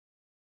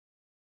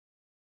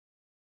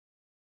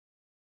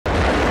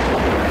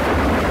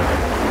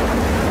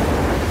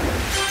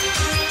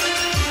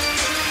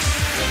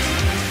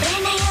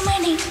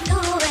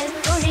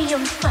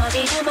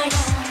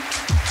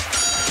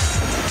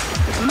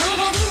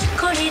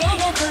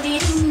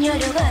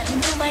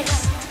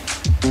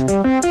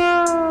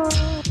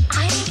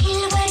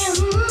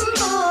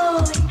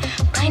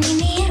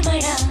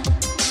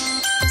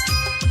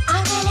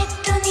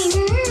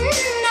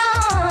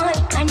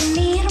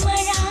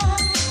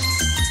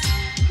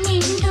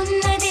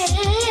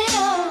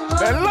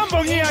വെള്ളം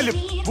പൊങ്ങിയാലും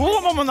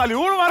ഭൂകമ്പം വന്നാലും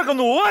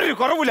ഊണുമാർക്കൊന്നും ഒരു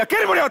കുറവില്ല.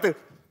 കയറിപ്പൊടിയാത്ത്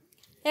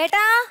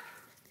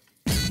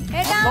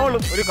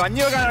ഒരു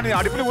കഞ്ഞി വെക്കാനാണ്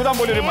അടുപ്പിൽ ഊതാൻ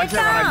പോലും ഒരു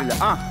മനുഷ്യനെ കാണാനില്ല.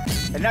 ആ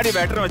എന്നാടി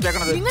ബാറ്ററി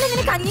വെച്ചേക്കണത്? നിങ്ങൾ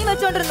ഇങ്ങനെ കഞ്ഞി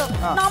വെച്ചോണ്ടിരുന്നു.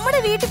 നമ്മുടെ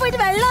വീട്ടിൽ പോയിട്ട്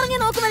വെള്ളം ഇറങ്ങി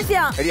നോക്ക് മനുഷ്യ.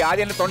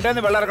 ആദ്യം എന്റെ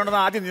തൊണ്ടേന്ന് വെള്ളം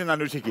ഇറക്കണമെന്ന് ആദ്യം നീ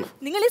അന്വേഷിക്കും.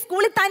 നിങ്ങൾ ഈ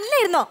സ്കൂളിൽ തന്നെ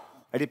ഇരുന്നോ?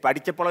 അടി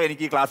പഠിച്ചപ്പോഴോ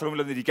എനിക്ക് ഈ ക്ലാസ്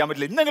റൂമിലൊന്നും ഇരിക്കാൻ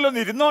പറ്റില്ല. ഇന്നെങ്കിലും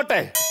ഒന്ന് ഇരുന്നോട്ടെ.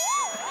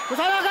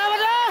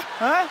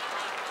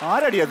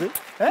 ആരടി അത്?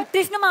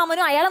 കൃഷ്ണ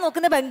മാമനും അയാളെ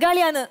നോക്കുന്ന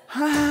ബംഗാളിയാണ്.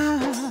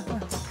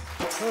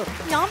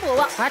 ഞാൻ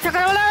പോവാ.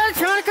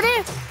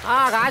 ആ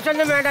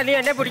കാശൊന്നും വേണ്ട, നീ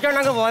എന്നെ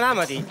പിടിച്ചോണ്ടങ്ങ് പോന്നാ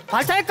മതി.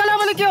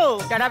 വിളിക്കൂ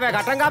ചേട്ടാ.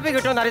 കട്ടൻ കാപ്പി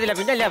കിട്ടുമെന്ന് അറിയില്ല,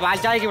 പിന്നല്ലേ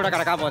പാൽച്ചായക്ക് ഇവിടെ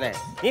കിടക്കാൻ പോന്നെ.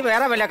 നീ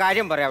വേറെ വല്ല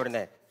കാര്യം പറയാ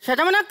അവിടുന്ന്.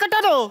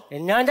 കെട്ടതോ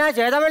എന്നാ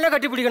ചേതമല്ല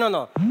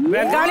കെട്ടിപ്പിടിക്കണമെന്നോ?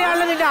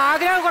 ബംഗാളിയാണല്ലോ നിന്റെ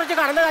ആഗ്രഹം കുറച്ച്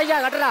കടന്നു കഴിയാ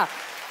കേട്ടടാ.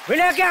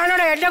 ഇവിടെയൊക്കെ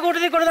ആണോടെ എന്റെ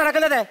കൂട്ടത്തിൽ കൊണ്ട്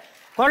നടക്കുന്നത്.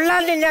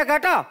 കൊള്ളാൻ നിന്നെ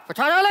കേട്ടോ.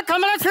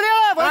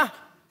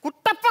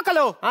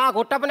 കുട്ടപ്പക്കലോ? ആ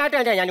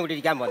കുട്ടപ്പനായിട്ട് ഞാൻ ഇവിടെ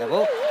ഇരിക്കാൻ പോന്നെ.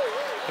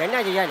 എന്നാ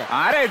ചെയ്യാനാ?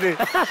 ആരാ ഇത്?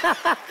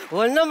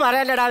 ഒന്നും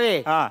പറയല്ലടാവേ.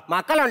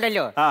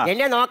 മക്കളുണ്ടല്ലോ,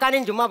 എന്നെ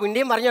നോക്കാനും ചുമ്മാ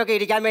പിണ്ടിയും പറഞ്ഞൊക്കെ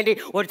ഇരിക്കാൻ വേണ്ടി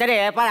ഒരുത്തരെ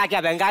ഏർപ്പാടാക്കിയ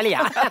ബംഗാളിയാ.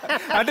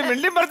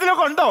 മിണ്ടിയും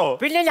പറച്ചിലൊക്കെ ഉണ്ടോ?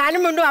 പിന്നെ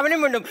ഞാനും മിണ്ടും അവനും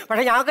മിണ്ടും.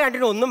 പക്ഷെ ഞങ്ങൾക്ക്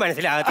രണ്ടിനും ഒന്നും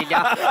മനസ്സിലാകത്തില്ല.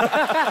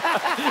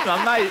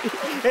 നന്നായി.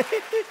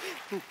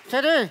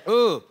 ശരി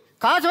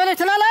കാശ് പോലെ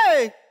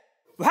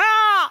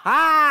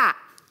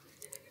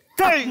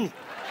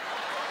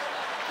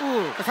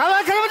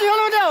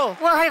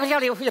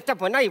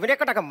പൊന്നാ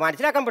ഇവനെക്കൊണ്ടൊക്കെ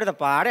മനസ്സിലാക്കാൻ പെടുന്ന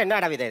പാടെ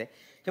എന്നാടാ ഇതേ.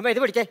 ചുമ്മാ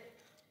ഇത് പിടിച്ചേ.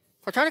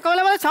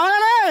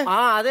 ആ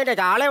അത് തന്നെ,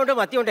 ചാളയുണ്ട്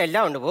മത്തിയുണ്ട്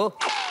എല്ലാം ഉണ്ട്. പോ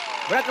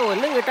ഇവിടൊക്കെ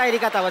ഒന്നും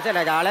കിട്ടാതിരിക്കാത്ത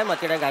അവസ്ഥയല്ല ചാളയും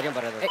മത്തിയുടെ കാര്യം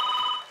പറയുന്നത്.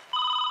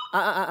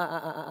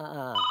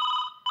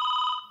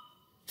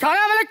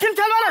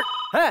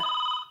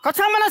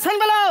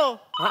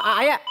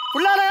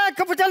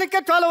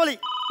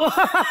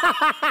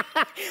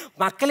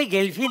 മക്കള്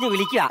ഗൾഫിൽ നിന്ന്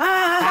വിളിക്കുക,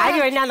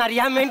 കാര്യം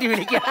എന്നാന്നറിയാൻ വേണ്ടി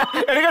വിളിക്കുക.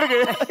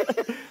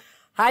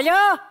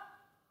 ഹലോ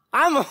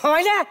ആ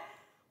മോനെ.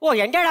 ഓ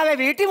എന്റെ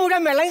വീട്ടിൽ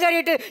മുഴുവൻ വെള്ളം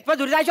കയറിയിട്ട് ഇപ്പൊ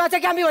ദുരിതാശ്വാസ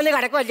ക്യാമ്പിൽ വന്ന്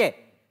കിടക്കുമല്ലേ?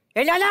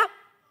 എന്നാ?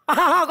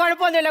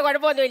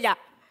 കുഴപ്പമൊന്നുമില്ല.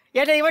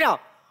 എന്റെ ഇവനോ?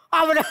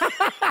 അവന്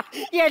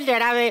എന്റെ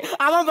ഇടാവേ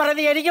അവൻ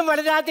പറഞ്ഞത് എനിക്കും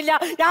മനസ്സിലാകത്തില്ല,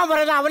 ഞാൻ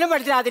പറയുന്നത് അവനും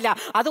മനസ്സിലാകത്തില്ല.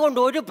 അതുകൊണ്ട്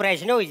ഒരു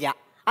പ്രശ്നവും ഇല്ല.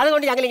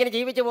 അതുകൊണ്ട് ഞങ്ങൾ ഇങ്ങനെ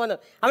ജീവിച്ചു പോകുന്നു.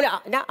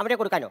 അവനെ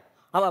കൊടുക്കാനോ?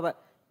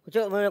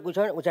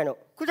 കുച്ചാനോ?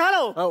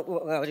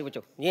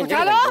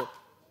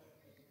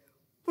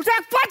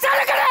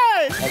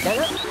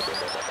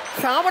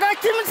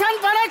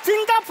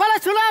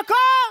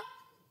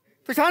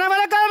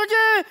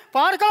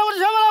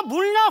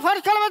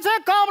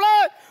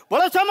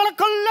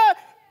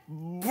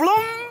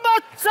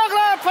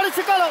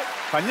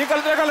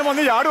 കഞ്ഞിക്കലത്തേക്കാളും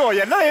വന്ന് ചാടുവോ?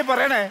 എന്നാ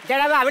പറയണേ?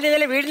 അവന്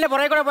ഇന്നലെ വീടിന്റെ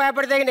പുറകെ കൂടെ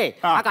പോയപ്പോഴത്തേക്കിനെ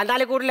ആ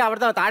കന്നാലിക്കൂടിൽ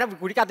അവിടുത്തെ താഴെ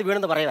കുഴിക്കകത്ത്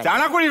വീണെന്ന് പറയാം.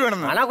 ചാണാക്കുഴി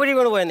വീണെന്ന്? ചാണാക്കുഴി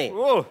വീണ് പോയെന്നേ.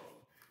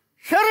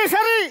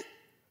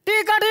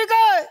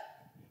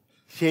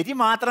 ശരി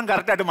മാത്രം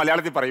കറക്റ്റ് ആയിട്ട്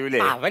മലയാളത്തിൽ പറയൂലേ?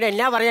 അവൻ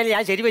എന്നാ പറയാൻ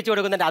ഞാൻ ശരി വെച്ച്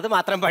കൊടുക്കുന്നുണ്ട്, അത്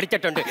മാത്രം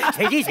പഠിച്ചിട്ടുണ്ട്.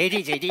 ശരി ശരി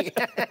ശരി.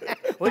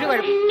 ഒരു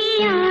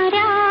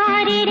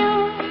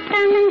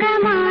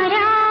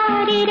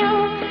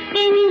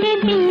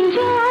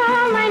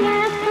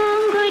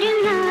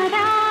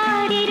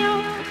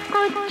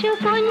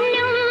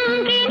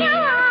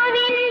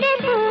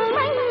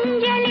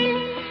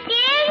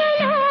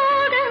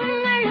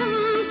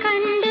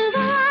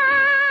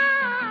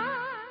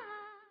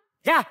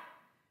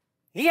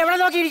നീ എവിടെ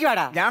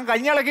നോക്കിയിരിക്കുവാടാ? ഞാൻ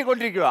കഞ്ഞി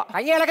ഇളക്കിക്കൊണ്ടിരിക്കുക.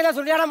 കഞ്ഞി ഇളക്കുന്ന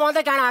സുള്ളിയുടെ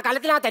മോന്തക്കാണ്, ആ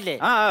കലത്തിനകത്തല്ലേ?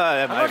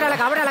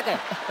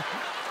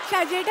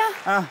 ഷാജേട്ടാ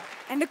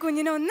എന്റെ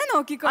കുഞ്ഞിനെ ഒന്ന്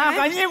നോക്കിക്കോ.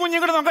 കഞ്ഞിയും കുഞ്ഞും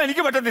കൂടെ നോക്കാൻ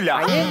എനിക്ക് പറ്റത്തില്ല.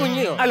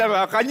 അല്ല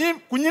കഞ്ഞിയും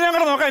കുഞ്ഞിനെ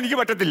കൂടെ നോക്കാൻ എനിക്ക്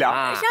പറ്റത്തില്ല.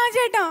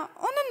 ഷാജേട്ടാ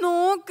ഒന്ന്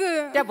നോക്ക്.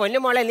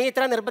 പൊന്നുമോളെ നീ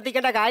ഇത്ര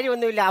നിർബന്ധിക്കേണ്ട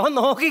കാര്യമൊന്നുമില്ല, അവൻ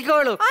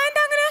നോക്കിക്കോളൂ.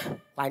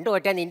 പണ്ട്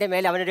തൊട്ടേ നിന്റെ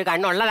മേലെ അവനൊരു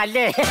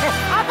കണ്ണുള്ളതല്ലേ?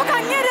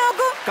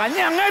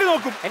 കഞ്ഞി അങ്ങാര്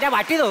നോക്കും, എന്റെ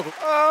വട്ടി നോക്കും.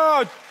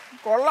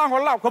 കൊള്ളാം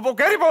കൊള്ളാം.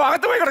 കേറിപ്പോ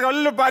അകത്ത് പോയി കിടക്കാം,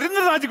 വല്ല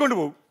പരുന്ന് നാച്ചിക്കൊണ്ട്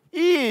പോകും.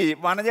 ഈ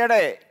വനജയുടെ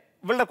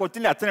ഇവളുടെ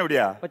കൊച്ചിന്റെ അച്ഛൻ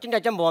എവിടെയാ? കൊച്ചിന്റെ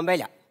അച്ഛൻ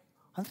ബോംബെയിലാ.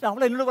 എന്നിട്ട്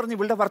അവൾ എന്നോട് പറഞ്ഞു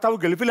ഇവളുടെ ഭർത്താവ്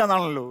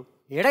ഗൾഫിലാന്നാണല്ലോ.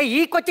 എടാ ഈ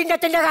കൊച്ചിന്റെ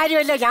അച്ഛന്റെ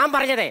കാര്യമല്ലേ ഞാൻ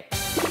പറഞ്ഞതേ.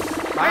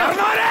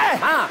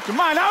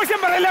 ചുമ്മാ അനാവശ്യം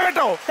പറയല്ല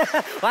കേട്ടോ.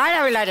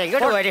 വാഴാവില്ലാരെ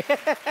ഇങ്ങോട്ട് പോര്.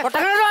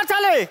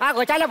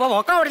 കൊച്ചാലെ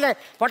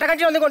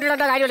പൊട്ടക്കഞ്ചി ഒന്നും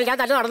കൊണ്ടിടേണ്ട കാര്യമില്ല, ഞാൻ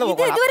തന്നെ നടന്നു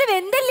പോകും.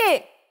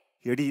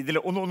 എടി ഇതിൽ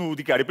ഒന്ന്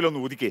ഊതിക്കേ, അടുപ്പിലൊന്ന്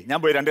ഊതിക്കേ. ഞാൻ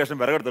പോയി 2 വർഷം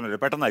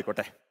വിറകെടുത്തോണ്ട്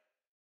പെട്ടെന്നായിക്കോട്ടെ.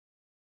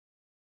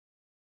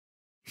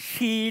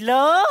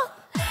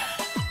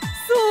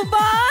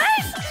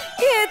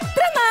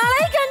 എത്ര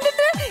നാളായി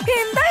കണ്ടിട്ട്,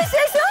 എന്താ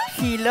വിശേഷം?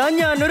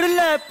 ഞാനൊരു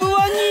ലാപ്പ്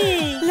വാങ്ങി.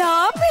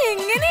 ലാപ്പ്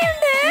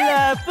എങ്ങനെയുണ്ട്?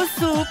 ലാപ്പ്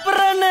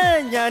സൂപ്പറാണ്.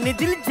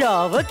 ഞാനിതിൽ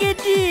ജാവ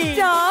കേറ്റി.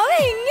 ജാവ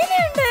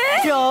എങ്ങനെയുണ്ട്?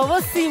 ജാവ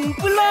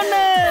സിമ്പിൾ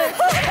ആണ്,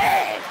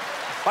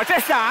 പക്ഷെ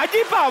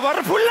ഷാജി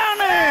പവർഫുൾ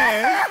ആണ്.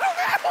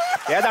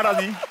 ഏതാടാ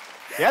നീ?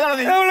 ഏതാണ്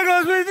നീ?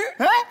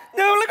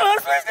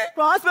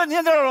 ക്ലാസ് നീ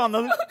എന്താ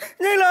വന്നത്?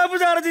 ലാപ്പ്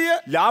ചാർജ് ചെയ്യാ.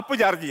 ലാപ്പ്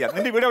ചാർജ് ചെയ്യാ.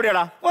 നിന്റെ വീട്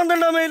എവിടെയാടാ?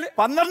 12-ാം മൈൽ.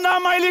 12-ാം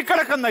മൈലിൽ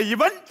കിടക്കുന്ന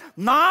ഇവൻ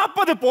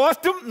 40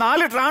 പോസ്റ്റും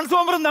 4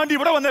 ട്രാൻസ്ഫോമറും താണ്ടി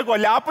ഇവിടെ വന്നേക്കോ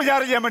ലാപ്പ്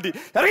ചാർജ് ചെയ്യാൻ വേണ്ടി.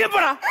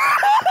 ഇറങ്ങിപ്പോടാ.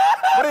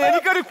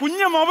 എനിക്കൊരു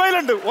കുഞ്ഞു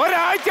മൊബൈലുണ്ട്.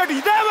 ഒരാഴ്ചയായിട്ട്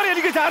ഇതേവരെ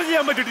എനിക്ക് ചാർജ്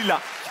ചെയ്യാൻ പറ്റിയിട്ടില്ല.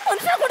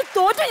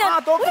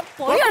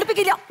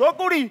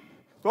 തോക്കൂടി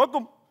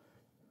തോക്കും.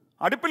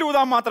 അടുപ്പിൽ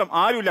ഊതാൻ മാത്രം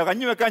ആരുമില്ല.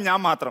 കഞ്ഞി വെക്കാൻ ഞാൻ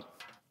മാത്രം.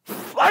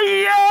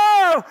 അയ്യോ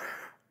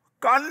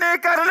കണ്ണീ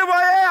കരള്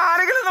പോയേ.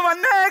 ആരെങ്കിലും ഒന്ന്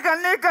വന്നേ.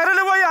 കണ്ണീ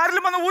കരള് പോയി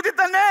ആരെങ്കിലും വന്ന് ഊതി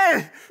തന്നെ.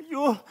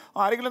 അയ്യോ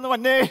ആരെങ്കിലും ഒന്ന്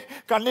വന്നേ.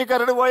 കണ്ണീ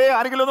കരള് പോയേ.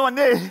 ആരെങ്കിലും ഒന്ന്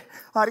വന്നേ.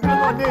 ആരെങ്കിലും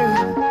ഒന്ന് വന്നേ.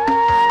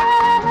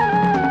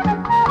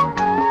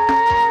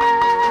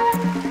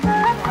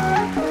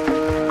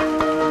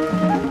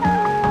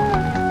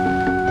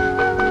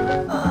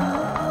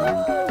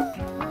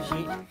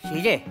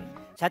 ശീലേ,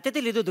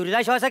 സത്യത്തിൽ ഇത്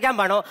ദുരിതാശ്വാസ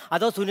ക്യാമ്പാണോ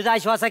അതോ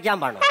സുനിതാശ്വാസ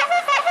ക്യാമ്പാണോ?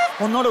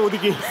 ഒന്നോടെ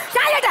ഒതുക്കി.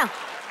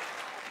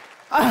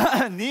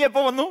 നീ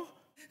എപ്പോ വന്നു?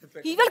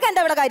 ഇവൾക്ക്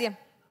എന്താ ഇവിടെ കാര്യം?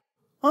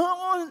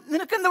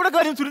 നിനക്കെന്താ ഇവിടെ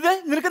കാര്യം സുനിതേ?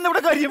 നിനക്കെന്താ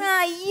ഇവിടെ കാര്യം?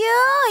 അയ്യോ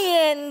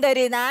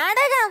എന്തൊരു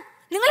നാടകം.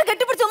 നിങ്ങൾ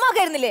കെട്ടിപ്പിടിച്ച്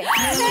ഉമ്മാക്കായിരുന്നില്ലേ?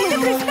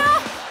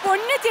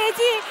 പൊന്നു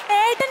ചേച്ചി,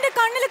 ഏട്ടന്റെ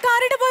കണ്ണിൽ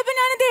കാറിട്ട് പോയപ്പോ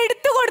ഞാനത്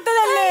എടുത്തു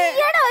കൊടുത്തതല്ലേ.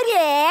 ഒരു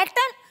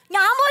ഏട്ടൻ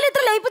ഞാൻ പോലും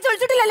ഇത്ര ലയിപ്പിച്ച്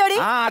വിളിച്ചിട്ടില്ലല്ലോ.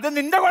 അത്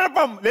നിന്റെ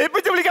കുഴപ്പം.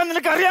 ലയിപ്പിച്ച് വിളിക്കാൻ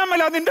നിനക്ക്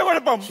അറിയാമല്ലോ. നിന്റെ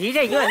കുഴപ്പം.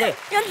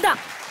 എന്താ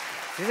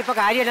ഇതിപ്പോ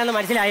കാര്യം എന്താന്ന്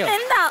മനസ്സിലായോ?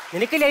 എന്താ?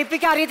 നിനക്ക്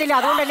ലയിപ്പിക്കാൻ അറിയത്തില്ല,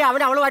 അതുകൊണ്ടല്ലേ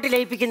അവളുമായിട്ട്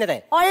ലയിപ്പിക്കുന്നത്.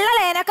 ഉള്ള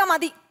ലേനൊക്കെ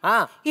മതി.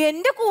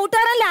 എന്റെ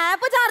കൂട്ടുകാരൻ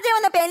ലാപ്പ് ചാർജ് ചെയ്യാൻ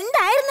വന്നപ്പോ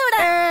എന്തായിരുന്നു ഇവിടെ?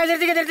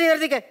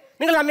 നിർത്തിക്കെ.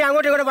 നിങ്ങൾ അമ്മ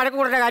അങ്ങോട്ടും ഇങ്ങോട്ടും വഴക്ക്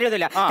കൂടേണ്ട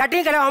കാര്യമൊന്നുമില്ല.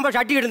 ചട്ടിയും കലമാകുമ്പോ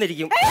ഷട്ടി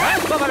ഇടുന്നിരിക്കും.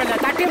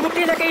 ചട്ടിയും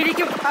മുട്ടിയിലൊക്കെ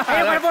ഇരിക്കും.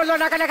 കുഴപ്പമൊന്നും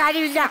ഉണ്ടാക്കേണ്ട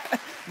കാര്യമില്ല.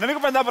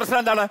 നിനക്കിപ്പോ എന്താ പ്രശ്നം?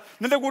 എന്താണ്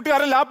നിന്റെ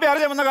കൂട്ടുകാരൻ ലാപ്പ്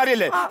ചാർജ് ചെയ്യുന്ന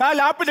കാര്യല്ലേ? ആ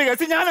ലാപ്പിന്റെ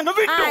കേസ് ഞാനങ്ങ്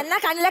വിട്ടു. എന്നാ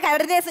കണ്ണിലെ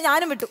കവറിന്റെ കേസ്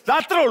ഞാനും വിട്ടു.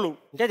 അത്രേ ഉള്ളൂ.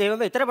 എന്റെ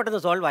ദൈവമേ, ഇത്ര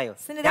പെട്ടെന്ന് സോൾവ് ആയോ?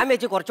 ഞാൻ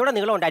വെച്ച് കുറച്ചുകൂടെ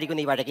നിങ്ങളും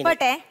ഉണ്ടായിരിക്കും ഈ വഴക്കിന്.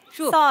 പോട്ടെ,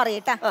 സോറി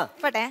കേട്ടാ.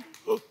 പോട്ടെ.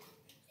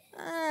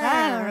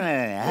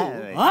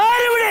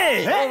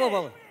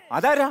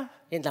 അതാരാ?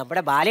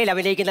 നമ്മുടെ ബാലയിൽ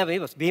അഭിനയിക്കുന്ന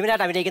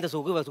ഭീമനായിട്ട് അഭിനയിക്കുന്ന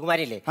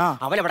സുകുമാരില്ലേ,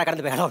 അവൻ അവിടെ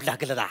കിടന്ന് വേളം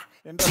ഉണ്ടാക്കുന്നതാ.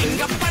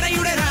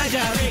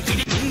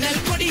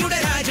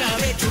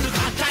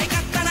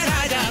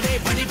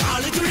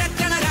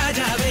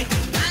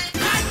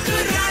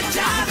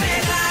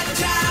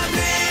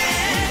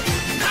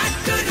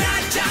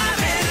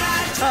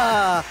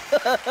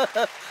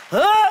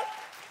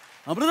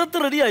 അമൃതത്ത്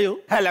റെഡിയായോ?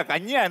 അല്ല,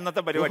 കഞ്ഞിയാ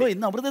ഇന്നത്തെ പരിപാടി.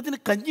 ഇന്ന് അമൃതത്തിന്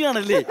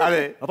കഞ്ഞിയാണല്ലേ?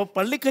 അതെ. അപ്പൊ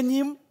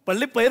പള്ളിക്കഞ്ഞിയും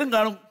പള്ളിപ്പയറും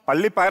കാണും.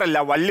 പള്ളിപ്പയറല്ല,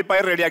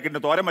 വള്ളിപ്പയർ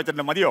റെഡിയാക്കിട്ടുണ്ട്. തോരൻ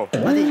വെച്ചിട്ടുണ്ട്. മതിയോ?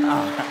 മതി.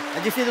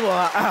 അഡ്ജസ്റ്റ് ചെയ്ത്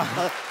പോവാ.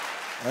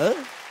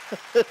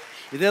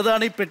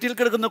 ഇതേതാണ് ഈ പെട്ടിയിൽ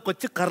കിടക്കുന്ന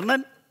കൊച്ചു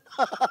കർണൻ?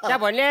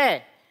 പൊന്നേ,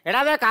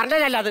 എടാ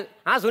കർണനല്ല അത്,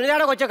 ആ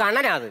സുനിതയുടെ കൊച്ചു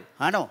കണ്ണനാ അത്.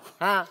 ആണോ?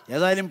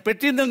 ഏതായാലും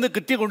പെട്ടിയിൽ നിന്ന്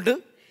കിട്ടിക്കൊണ്ട്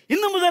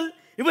ഇന്നു മുതൽ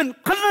ഇവൻ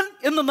കണ്ണൻ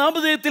എന്ന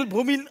നാമധേയത്തിൽ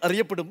ഭൂമിയിൽ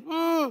അറിയപ്പെടും.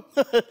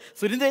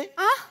 സുനിതേ,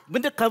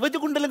 ഇവന്റെ കവച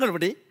കുണ്ടലങ്ങൾ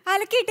ഇവിടെ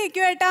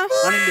അലക്കിട്ടേക്കോ ഏട്ടാ?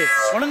 ആണല്ലേ?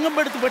 ഉണങ്ങുമ്പോ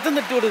എടുത്ത്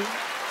പെട്ടെന്ന് ഇട്ടോട്.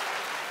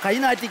 കൈ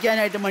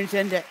നാറ്റിക്കാനായിട്ട്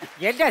മനുഷ്യന്റെ.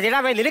 എന്റെ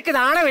ചിടാവേ, നിനക്ക്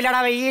നാണമില്ലടാ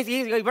ഈ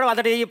ഇവിടെ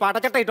വന്നിട്ട് ഈ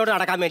പടച്ചട്ട ഇട്ടോട്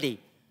നടക്കാൻ വേണ്ടി.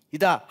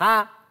 ഇതാ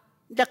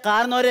എന്റെ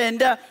കാരണവരെ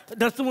എന്റെ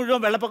ഡ്രസ്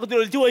മുഴുവൻ വെള്ളപ്പൊക്കത്തിൽ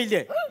ഒളിച്ചു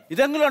പോയില്ലേ?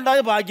 ഇതെങ്കിലും ഉണ്ടായ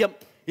ഭാഗ്യം.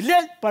 ഇല്ലേ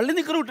പള്ളി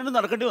നിക്കർ വിട്ടിട്ട്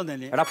നടക്കേണ്ടി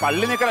വന്നേ. എടാ,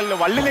 പള്ളി നിക്കറല്ലോ,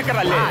 വള്ളി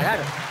നിക്കറല്ലേ.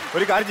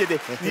 ഒരു കാര്യം ചെയ്തേ,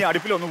 നീ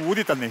അടുപ്പിലൊന്ന്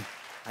ഊതി തന്നെ.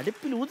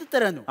 അടുപ്പിൽ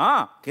ഊതിത്തരാനോ?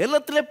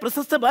 കേരളത്തിലെ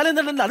പ്രശസ്ത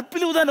ബാലനടൻ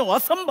അടുപ്പിൽ ഊതാനോ?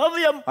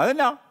 അസംഭവ്യം.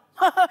 അതെന്നാ?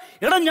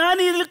 എടാ, ഞാൻ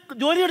ഇതിൽ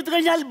ജോലി എടുത്തു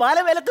കഴിഞ്ഞാൽ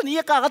ബാലവേലക്ക്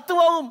നീയൊക്കെ അകത്ത്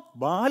പോകും.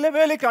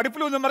 ബാലവേലയ്ക്ക്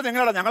അടുപ്പിൽ ഊതും പറഞ്ഞ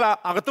എങ്ങനെയാ ഞങ്ങൾ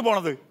അകത്ത്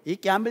പോണത്? ഈ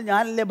ക്യാമ്പിൽ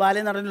ഞാനല്ലേ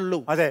ബാലനടനുള്ളൂ.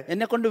 അതെ.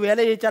 എന്നെ കൊണ്ട് വേല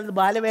ചെയ്യിച്ചാൽ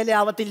ബാലവേല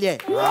ആവത്തില്ലേ?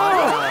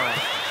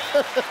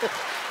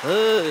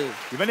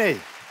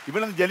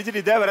 ഇവനൊന്ന് ജനിച്ചിട്ട്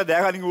ഇതേവരെ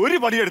ദേഹാనికి ഒരു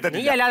പണി എടുത്തിട്ട്.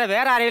 നീ അല്ലാതെ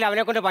വേറെ ആരെങ്കിലും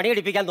അവനെ കൊണ്ട് പണി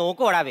എടുപ്പിക്കാൻ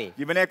നോക്കുവാടാവേ.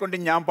 ഇവനെ കൊണ്ട്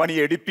ഞാൻ പണി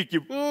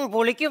എടുപ്പിക്കും.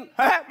 പൊളിക്കും.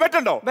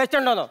 വെട്ടുണ്ടോ?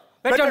 വെച്ചുണ്ടോന്നോ?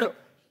 വെച്ചുണ്ടോ?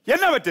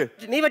 എന്നാ വെറ്റ്?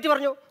 നീ വെറ്റി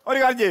പറഞ്ഞു. ഒരു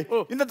കാര്യം ചെയ്യ്,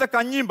 ഇന്നത്തെ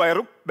കഞ്ഞിയും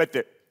പയറും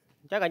വെറ്റ്.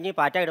 കഞ്ഞി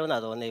പാറ്റ ഇടുമെന്നാ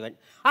തോന്നുന്നു ഇവൻ.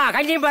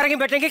 കഞ്ഞിയും പയറും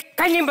പറ്റെങ്കിൽ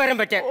കഞ്ഞിയും പയറും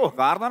പറ്റേ.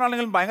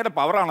 കാരണമാണെങ്കിലും ഭയങ്കര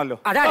പവറാണല്ലോ.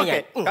 അതാണ്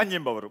ഞാൻ.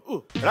 കഞ്ഞിയും പവറും.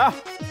 എടാ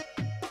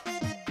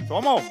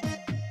സോമോ,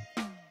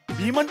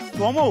 ഭീമൻ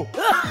സോമോ.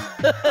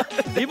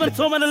 ഭീമൻ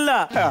സോമനല്ല,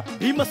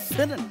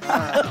 ഭീമസേനൻ.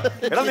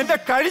 എടാ, നിന്റെ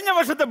കഴിഞ്ഞ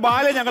വർഷത്തെ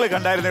ബാല ഞങ്ങൾ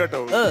കണ്ടായിരുന്നു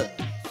കേട്ടോ.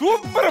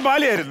 സൂപ്പർ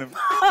ബാലയായിരുന്നു.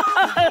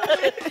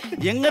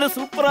 എങ്ങനെ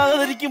സൂപ്പർ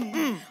ആകാതിരിക്കും?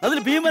 അതിൽ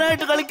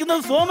ഭീമനായിട്ട്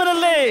കളിക്കുന്നത്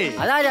സോമനല്ലേ?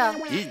 അതാരാ?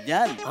 ഈ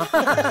ഞാൻ.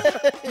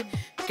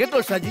 കേട്ടോ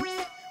ഷാജി,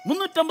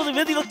 350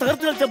 വേദികൾ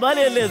തകർത്ത് കളിച്ച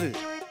ബാലയല്ലേ അത്?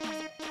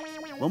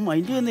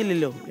 മൈൻഡ്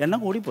ചെയ്യുന്നില്ലല്ലോ, എണ്ണം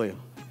കൂടിപ്പോയോ?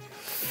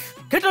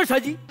 കേട്ടോ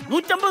ഷാജി,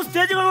 150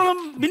 സ്റ്റേജുകളോളം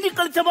മിന്നി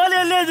കളിച്ച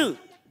ബാലയല്ലേ അത്?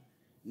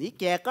 നീ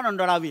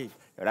കേക്കണുണ്ടോടാ?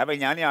 എടാ,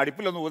 ഞാൻ ഈ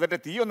അടുപ്പിലൊന്ന് ഊതട്ടെ,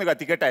 തീ ഒന്ന്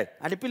കത്തിക്കട്ടെ.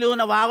 അടുപ്പിൽ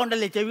ഊന്ന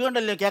വാഗുണ്ടല്ലേ, ചെവി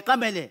കൊണ്ടല്ലേ, കേക്കാൻ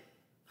മേലേ.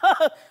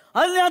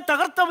 അതിൽ ഞാൻ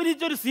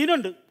തകർത്തഭിനയിച്ചൊരു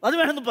സീനുണ്ട്, അത്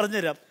വേണമെന്ന്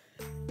പറഞ്ഞുതരാം.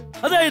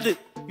 അതായത്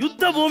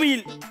യുദ്ധഭൂമിയിൽ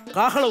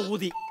കാഹള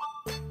ഊതി.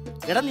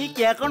 എടാ, നീ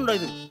കേക്കണുണ്ടോ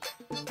ഇത്?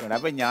 എടാ,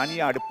 ഞാൻ ഈ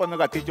അടുപ്പൊന്ന്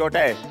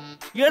കത്തിച്ചോട്ടെ.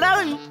 എടാ,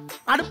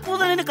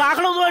 അടുപ്പൂതലിന്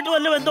കാഹളവുമായിട്ട്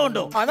വല്ല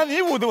ബന്ധമുണ്ടോ? അതാ നീ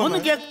ഊതും. ഒന്ന്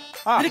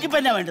എനിക്കിപ്പോ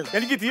എന്നാ വേണ്ടത്?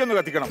 എനിക്ക് തീ ഒന്ന്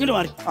കത്തിക്കണം. ഇങ്ങനെ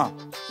മാറി.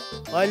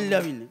 അല്ല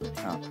പിന്നെ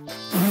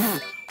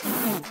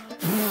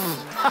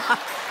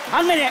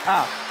അങ്ങനെ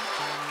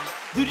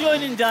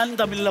ദുര്യോധനും ഞാനും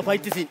തമ്മിലുള്ള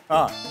ഫൈറ്റ് സീൻ.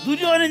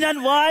 ദുര്യോധനെ ഞാൻ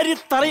വാരി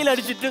തറയിൽ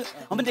അടിച്ചിട്ട്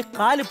അവന്റെ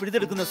കാല്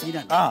പിടിച്ചെടുക്കുന്ന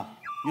സീനാണ്.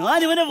 ഞാൻ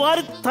ഇവനെ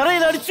വാരി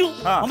തറയിലടിച്ചു.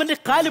 അവന്റെ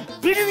കാല്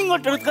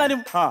പിടിനിങ്ങോട്ട് എടുക്കാനും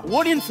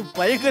ഓഡിയൻസ്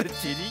ഭയങ്കര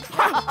ചിരി.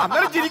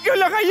 അന്നേരം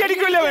ചിരിക്കുമല്ലോ,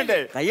 കൈയടിക്കുമല്ലോ വേണ്ടേ?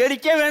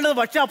 കൈയടിക്കാൻ വേണ്ടത്,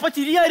 പക്ഷെ അപ്പൊ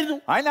ചിരിയായിരുന്നു.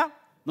 ആയിനാ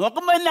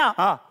നോക്കുമ്പോ എന്നാ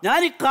ഞാൻ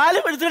ഈ കാല്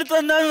പിടിച്ചെടുത്തത്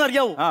എന്താണെന്ന്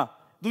അറിയാവോ?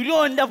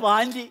 ദുര്യോധന്റെ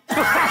പാൻറ്.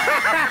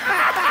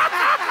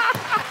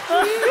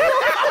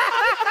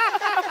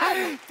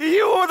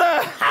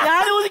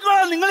 ഞാൻ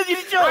ഊതിക്കോളാം, നിങ്ങൾ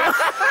ചിരിച്ചോ?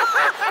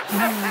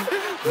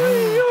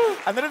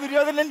 അന്നേരം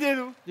ദുര്യോധനൻ എന്ത്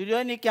ചെയ്തു?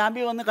 ദുര്യോധന ഈ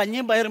ക്യാമ്പിൽ വന്ന്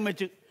കഞ്ഞിയും പയറും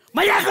വെച്ച്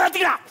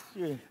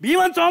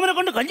ഭീമൻ സോമനെ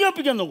കൊണ്ട് കഞ്ഞി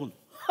വെപ്പിക്കാൻ നോക്കുന്നു.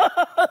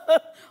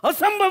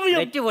 അസംഭവ്യം.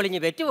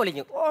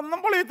 ഒന്നും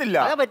പൊളിയത്തില്ല.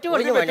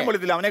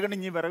 അവനെ കണ്ട്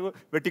ഇനി വിറക്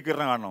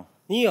വെട്ടിക്കീറണ കാണണോ?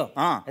 നീയോ?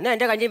 എന്നാ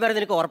എന്റെ കഞ്ഞി പേര്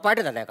നിനക്ക്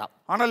ഉറപ്പായിട്ട് തന്നേക്കാം.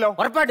 ആണല്ലോ,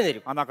 ഉറപ്പായിട്ട്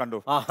തരും. എന്നാ കണ്ടു.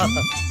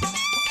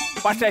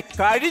 പക്ഷെ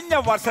കഴിഞ്ഞ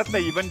വർഷത്തെ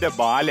ഇവന്റെ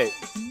ബാലെ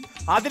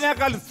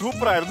അതിനേക്കാൾ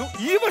സൂപ്പറായിരുന്നു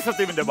ഈ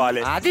വർഷത്തെ ഇവന്റെ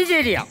ബാലെ. അത്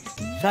ശരിയാ.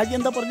 ഷാജി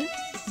എന്താ പറഞ്ഞു?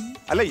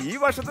 അല്ല, ഈ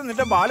വർഷത്തെ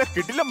നിന്റെ ബാല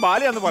കിട്ടില്ല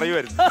ബാലയാന്ന്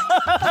പറയുമായിരുന്നു.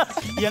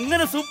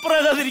 എങ്ങനെ സൂപ്പർ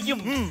ആകാതിരിക്കും?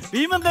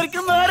 ഭീമൻ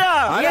ധരിക്കുന്നവരാ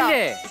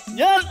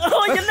ഞാൻ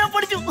എല്ലാം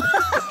പഠിച്ചു.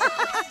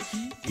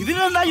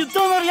 ഇതിനെന്താ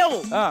യുദ്ധം എന്നറിയാവോ?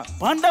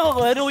 പാണ്ഡവ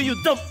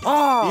യുദ്ധം.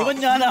 ഭീമൻ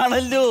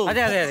ഞാനാണല്ലോ.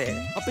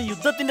 അപ്പൊ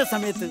യുദ്ധത്തിന്റെ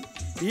സമയത്ത്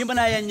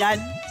ഭീമനായ ഞാൻ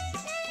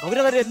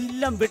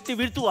കൗരവരെല്ലാം വെട്ടി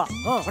വീഴ്ത്തുക.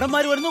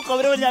 ഭടന്മാര് വരുന്നു,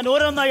 കൗരവർ ഞാൻ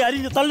ഓരോന്നായി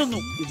അരിഞ്ഞ് തള്ളുന്നു.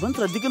 ഇവൻ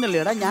ശ്രദ്ധിക്കുന്നില്ല.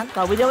 എടാ ഞാൻ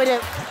കൗരവരെ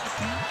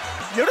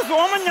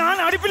സോമൻ, ഞാൻ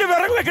അടുപ്പിൽ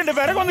വിറക് വെക്കണ്ടേ?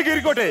 വിറക് ഒന്ന്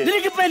കീറിക്കോട്ടെ.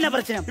 എനിക്കിപ്പോ എന്നാ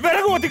പ്രശ്നം?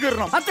 വിറക് കൊത്തി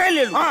കീറണം,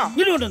 അത്രയല്ലേ ഉള്ളൂ.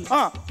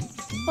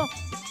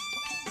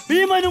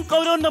 ഭീമനും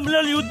കൗരവനും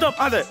തമ്മിലുള്ള യുദ്ധം.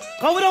 അതെ,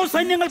 കൗരവ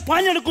സൈന്യങ്ങൾ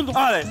പാഞ്ഞെടുക്കുന്നു.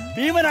 അതെ,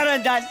 ഭീമനാരാൻ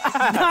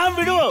ഞാൻ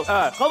വിടുവോ?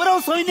 കൗരവ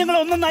സൈന്യങ്ങൾ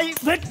ഒന്നൊന്നായി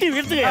വെട്ടി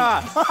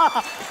വീഴ്ത്തുകയാണ്.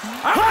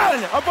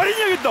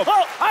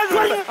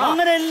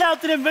 അങ്ങനെ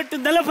എല്ലാത്തിനും വെട്ടി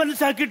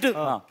നിലഫലസാക്കിയിട്ട്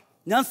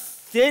ഞാൻ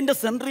സ്റ്റേജിന്റെ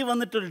സെന്ററിൽ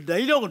വന്നിട്ടൊരു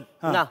ഡയലോഗ് ഉണ്ട്.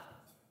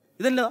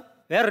 ഇതെന്താ?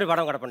 വേറൊരു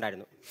പടം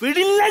കിടപ്പുണ്ടായിരുന്നു.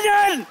 വിടില്ല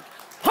ഞാൻ.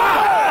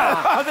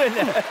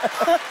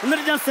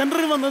 എന്നിട്ട് ഞാൻ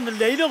സെന്ററിൽ വന്ന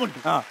ഡയലോഗ് ഉണ്ട്.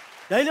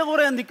 ഡയലോഗ്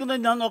പറയാൻ നിൽക്കുന്നത്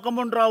ഞാൻ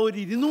നോക്കുമ്പോൾ ഒരു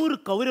 200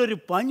 കൗരവര്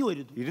പാഞ്ഞു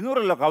വരുന്നു.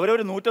 200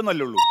 കൗരവര്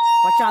 101 ഉള്ളൂ.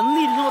 പക്ഷെ അന്ന്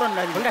 200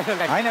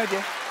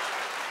 ഉണ്ടായിരുന്നു.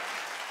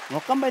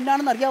 നോക്കുമ്പോ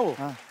എന്നാണെന്ന് അറിയാവോ?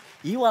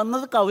 ഈ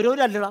വന്നത്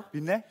കൗരവരല്ലടാ,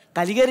 പിന്നെ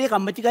കലികേറിയ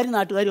കമ്പറ്റിക്കാരും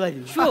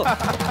നാട്ടുകാരുമായിരുന്നു.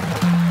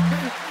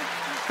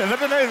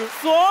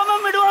 സോമൻ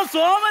വിടുവാ,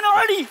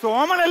 സോമനോടി.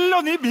 സോമനല്ലോ,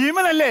 നീ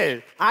ഭീമനല്ലേ?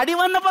 അടി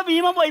വന്നപ്പോ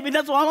ഭീമൻ പോയി,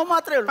 പിന്നെ സോമൻ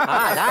മാത്രമേ ഉള്ളൂ.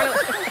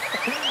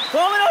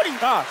 സോമനോടി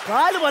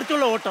കാല്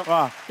പറിച്ചുള്ള ഓട്ടം.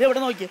 എവിടെ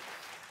നോക്കിയേ?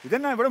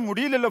 ഇതെന്നാ ഇവിടെ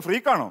മുടിയില്ലല്ലോ,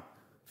 ഫ്രീക്കാണോ?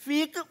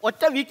 ഫീക്ക്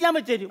ഒറ്റ വീക്ക് ഞാൻ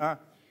വെച്ചേരും.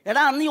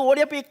 എടാ അന്ന്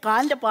ഓടിയപ്പോ ഈ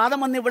കാലിന്റെ പാദം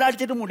വന്ന് ഇവിടെ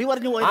അടിച്ചിട്ട് മുടി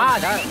പറഞ്ഞു പോയി.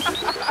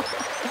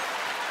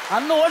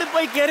 അന്ന്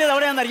ഓടിപ്പോയി കയറിയത്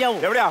എവിടെയാന്ന് അറിയാവോ?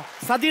 എവിടെയാ?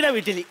 സതിയുടെ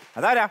വീട്ടില്.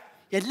 അതാരാ?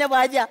 എന്നെ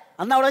ഭാര്യ.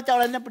 അന്ന് അവിടെ വെച്ച്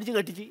അവളെ എന്നെ പിടിച്ച്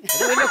കെട്ടിച്ച്.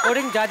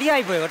 കൊടും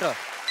ചതിയായി പോയി കേട്ടോ.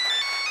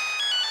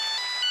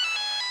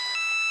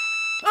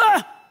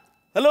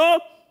 ഹലോ,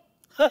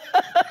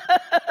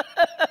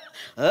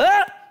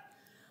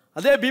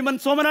 അതെ ഭീമൻ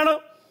സോമനാണോ?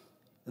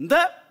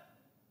 എന്താ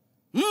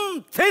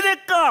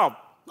ചെയ്തേക്കാം.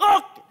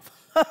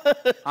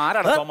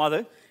 ആരാണ് സോമ? അത്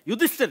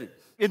യുധിഷ്ഠിരൻ.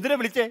 എന്തിനാ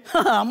വിളിച്ചേ?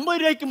 50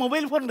 രൂപയ്ക്ക്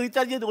മൊബൈൽ ഫോൺ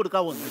റീചാർജ് ചെയ്ത്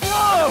കൊടുക്കാവോ?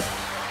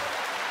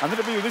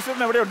 എന്നിട്ട് ഇപ്പൊ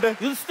യുധിഷ്ഠിരൻ എവിടെയുണ്ട്?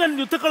 യുധിഷ്ഠിരൻ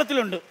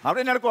യുദ്ധക്കളത്തിലുണ്ട്.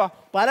 അവിടെ നടക്കുവാ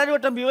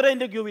പാലാരിവട്ടം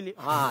ബീവറേജിന്റെ ക്യൂവില്.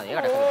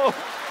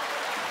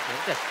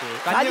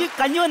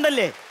 കഞ്ഞി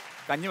വന്നല്ലേ?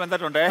 കഞ്ഞി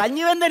വന്നിട്ടുണ്ടേ.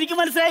 കഞ്ഞി വന്ന് എനിക്ക്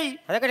മനസ്സിലായി.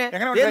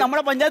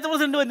 നമ്മുടെ പഞ്ചായത്ത്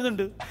പ്രസിഡന്റ്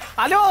വരുന്നുണ്ട്.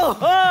 ഹലോ,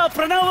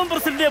 പ്രണാമം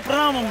പ്രസിഡന്റ്.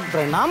 പ്രണാമം.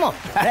 പ്രണാമോ?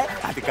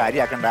 അത്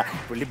കാര്യാക്കണ്ട,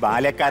 പുള്ളി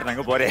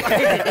ബാലക്കാരനങ്ങ് പോരെ.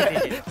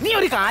 നീ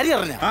ഒരു കാര്യം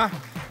അറിഞ്ഞ?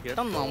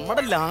 എടാ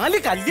നമ്മുടെ ലാല്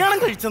കല്യാണം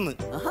കഴിച്ചെന്ന്.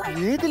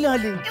 ഏത്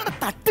ലാല്?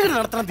 തട്ടുകട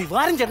നടത്തണം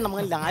ദിവാരം ചേട്ടൻ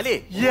മകൻ ലാലേ.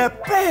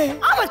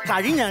 അവൻ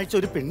കഴിഞ്ഞ ആഴ്ച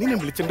ഒരു പെണ്ണിനെ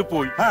വിളിച്ചിട്ട്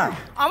പോയി.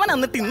 അവൻ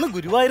എന്നിട്ട് ഇന്ന്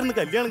ഗുരുവായൂരിന്ന്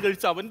കല്യാണം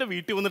കഴിച്ച് അവന്റെ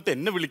വീട്ടിൽ വന്നിട്ട്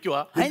എന്നെ വിളിക്കുക.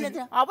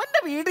 അവന്റെ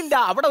വീടില്ല,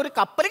 അവിടെ ഒരു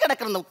കപ്പൽ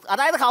കിടക്കണം,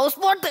 അതായത് ഹൗസ്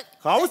ബോട്ട്.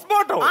 ഹൗസ്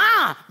ബോട്ടോ? ആ,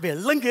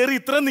 വെള്ളം കേറി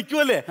ഇത്ര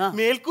നിൽക്കുവല്ലേ,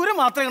 മേൽക്കൂര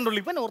മാത്രമേ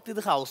കണ്ടുള്ളൂ. ഇവൻ ഓർത്ത്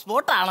ഇത് ഹൗസ്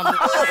ബോട്ട് ആണെന്ന്.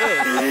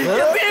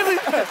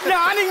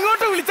 ഞാൻ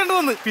ഇങ്ങോട്ട് വിളിച്ചോണ്ട്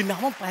വന്ന്. പിന്നെ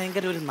അവൻ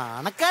ഭയങ്കര ഒരു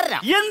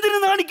നാണക്കാരനാ. എന്തിനു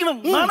നാണിക്കണം?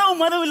 നാണവും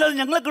മനവില്ലാതെ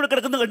ഞങ്ങളൊക്കെ ഇവിടെ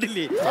കിടക്കുന്ന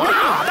കണ്ടില്ലേ?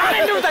 അതാണ്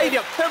എന്റെ ഒരു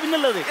ധൈര്യം.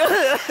 പിന്നുള്ളത്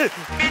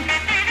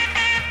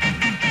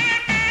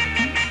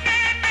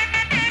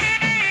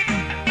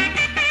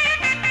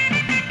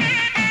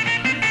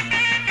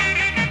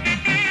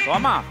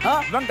സോമ,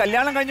 ഇവൻ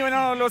കല്യാണം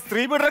കഴിഞ്ഞവനാണല്ലോ,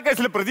 സ്ത്രീ പീഡന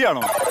കേസിൽ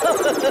പ്രതിയാണോ?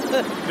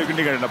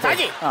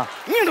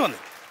 ഇങ്ങോട്ട് വന്ന്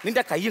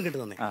നിന്റെ കൈ ഇങ്ങോട്ട്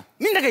തന്നെ.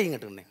 നിന്റെ കൈ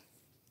ഇങ്ങോട്ട് തന്നെ.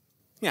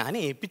 ഞാൻ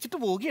ഏൽപ്പിച്ചിട്ട്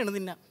പോവുകയാണ്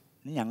നിന്നെ.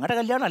 ഞങ്ങളുടെ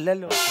കല്യാണം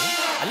അല്ലല്ലോ.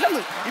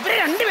 അല്ലെന്ന്, ഇവരെ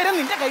രണ്ടുപേരും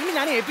നിന്റെ കയ്യിൽ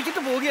ഞാൻ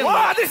ഏൽപ്പിച്ചിട്ട് പോവുകയാണ്.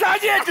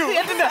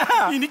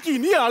 എനിക്ക്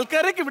ഇനി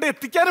ആൾക്കാരൊക്കെ ഇവിടെ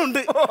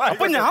എത്തിക്കാനുണ്ട്.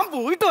 അപ്പൊ ഞാൻ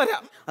പോയിട്ട്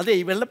വരാം. അതെ,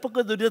 ഈ വെള്ളപ്പൊക്ക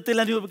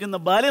ദുരിതത്തിൽ അനുഭവിക്കുന്ന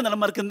ബാല്യ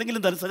നടന്മാർക്ക്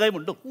എന്തെങ്കിലും ധനസഹായം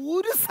ഉണ്ടോ?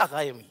 ഒരു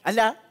സഹായം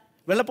അല്ല.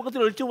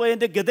 വെള്ളപ്പൊക്കത്തിൽ ഒഴിച്ചു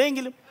പോയതിന്റെ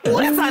ഗതയെങ്കിലും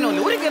ഒരു സാധനമല്ല,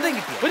 ഒരു ഗതയും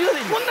കിട്ടിയ, ഒരു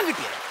ഗതയും ഒന്നും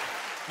കിട്ടിയ.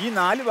 ഈ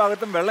 4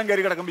 ഭാഗത്തും വെള്ളം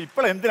കയറി കിടക്കുമ്പോ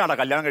ഇപ്പോൾ എന്തിനാണ്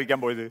കല്യാണം കഴിക്കാൻ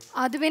പോയത്?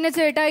 അത് പിന്നെ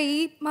ചേട്ടാ, ഈ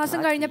മാസം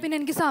കഴിഞ്ഞ പിന്നെ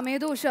എനിക്ക്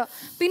സമയദോഷ.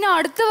 പിന്നെ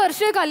അടുത്ത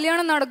വർഷമേ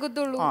കല്യാണം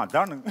നടക്കത്തുള്ളൂ.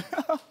 അതാണ്.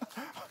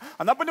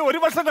 എന്നാ പിന്നെ 1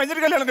 വർഷം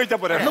കഴിഞ്ഞിട്ട് കല്യാണം കഴിച്ചാ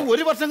പോരാ?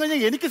 1 വർഷം കഴിഞ്ഞ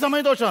എനിക്ക്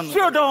സമയദോഷമാണ്.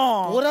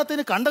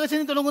 പോരാത്തിന്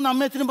കണ്ടകശനി തുടങ്ങുന്ന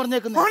അമ്മയച്ഛനും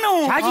പറഞ്ഞേക്കുന്നു.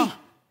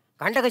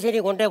 കണ്ടകശേരി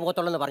കൊണ്ടേ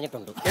പോത്തുള്ളൂ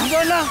പറഞ്ഞിട്ടുണ്ട്.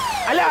 എന്തുകൊണ്ടാ?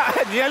 അല്ല,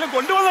 നീ ആയാലും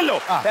കൊണ്ടുപോകുന്നല്ലോ,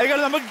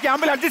 നമുക്ക്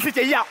ക്യാമ്പിൽ അഡ്ജസ്റ്റ്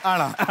ചെയ്യാം.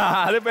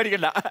 അത്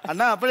പേടിക്കണ്ട.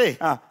 അണ്ണാ, അപ്പോഴേ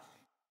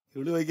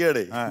ഇവിടെ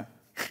വയ്ക്കാടേ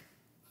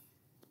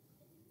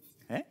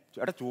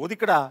ചേട്ടാ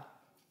ചോദിക്കടാ.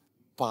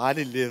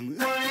 പാലില്ലേന്ന്.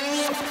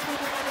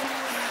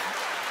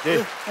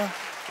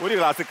 ഒരു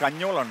ഗ്ലാസ്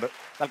കഞ്ഞോളുണ്ട്,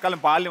 തൽക്കാലം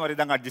പാലിന് മറി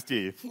ഇതങ്ങ് അഡ്ജസ്റ്റ്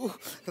ചെയ്യും.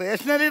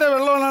 റേഷനരിയുടെ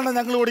വെള്ളമാണ്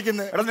ഞങ്ങൾ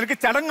കുടിക്കുന്നത്. എടാ നിനക്ക്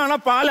ചടങ്ങാണോ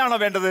പാലാണോ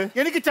വേണ്ടത്?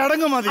 എനിക്ക്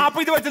ചടങ്ങ് മതി. അപ്പൊ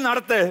ഇത് വെച്ച്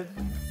നടത്ത്.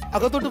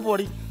 അകത്തോട്ട്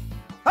പോടി.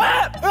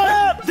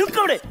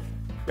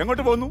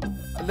 എങ്ങോട്ട് പോന്നു?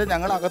 അല്ല,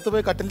 ഞങ്ങൾ അകത്ത്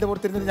പോയി കട്ടിലിന്റെ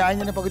പുറത്തിരുന്നിട്ട് ഞാൻ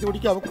ഇങ്ങനെ പകുതി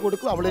കുടിക്കും, അവർക്ക്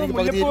കൊടുക്കും, അവളെനിക്ക്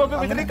പകുതി.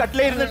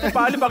 കട്ടിലിരുന്നിട്ട്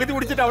പാല് പകുതി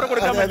കുടിച്ചിട്ട് അവിടെ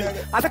കൊടുക്കാൻ മതി.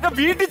 അതൊക്കെ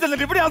വീട്ടിൽ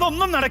ചെന്നിട്ട്. ഇവിടെ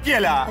അതൊന്നും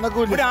നടക്കിയല്ല.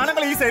 ഇവിടെ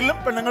ആണുങ്ങൾ ഈ സൈഡിലും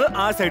പെണ്ണുങ്ങൾ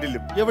ആ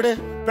സൈഡിലും. എവിടെ?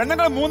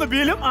 പെണ്ണുങ്ങൾ 3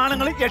 ബിയിലും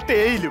ആണുങ്ങൾ 8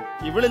 എയിലും.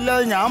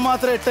 ഇവളില്ലാതെ ഞാൻ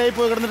മാത്രം 8 ആയി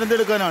പോയി കിടന്നിട്ട്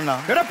എന്തെടുക്കാനാണ്?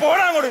 ഇവിടെ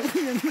പോടാ അങ്ങോട്ട്.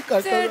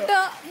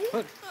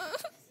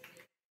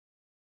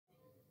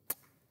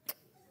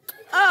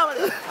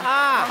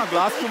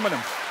 ഗ്ലാസ്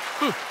ചുമ്മനം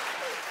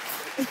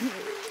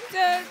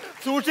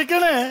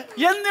സൂക്ഷിക്കണേ.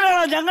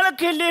 എന്തിനാണ്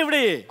ഞങ്ങളൊക്കെ അല്ലേ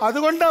ഇവിടെ?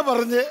 അതുകൊണ്ടാ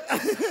പറഞ്ഞ്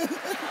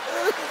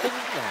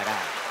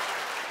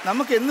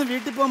നമുക്ക് എന്ന്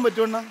വീട്ടിൽ പോകാൻ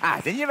പറ്റുമെന്നാ.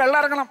 അതിന് വെള്ളം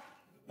ഇറങ്ങണം.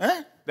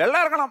 വെള്ളം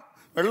ഇറങ്ങണം.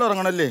 വെള്ളം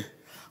ഇറങ്ങണല്ലേ?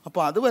 അപ്പൊ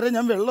അതുവരെ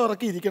ഞാൻ വെള്ളം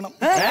ഇറക്കി ഇരിക്കണം.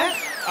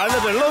 അല്ല,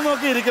 വെള്ളം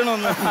നോക്കി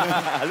ഇരിക്കണമെന്ന്.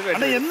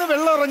 എന്ന്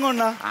വെള്ളം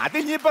ഇറങ്ങുന്ന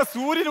അതിനിപ്പോ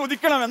സൂര്യൻ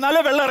ഉദിക്കണം,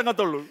 എന്നാലേ വെള്ളം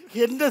ഇറങ്ങത്തുള്ളൂ.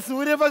 എന്റെ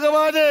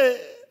സൂര്യഭഗവാന്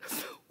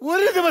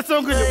ഒരു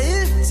ദിവസമെങ്കിലും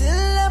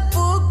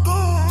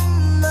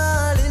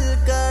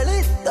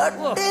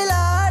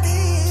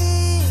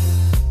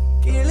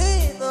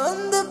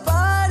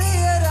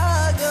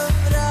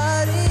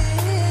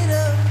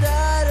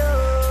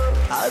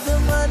അത്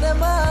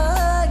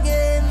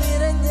മനമാകെ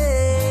നിറഞ്ഞേ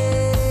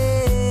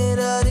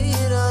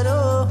രോ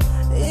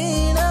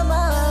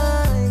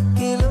ഈണമായി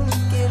കിലും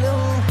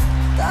കിലും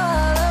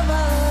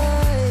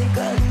താളമായി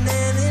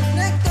കണ്ണെ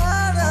നിന്നെ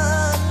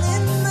കാണാൻ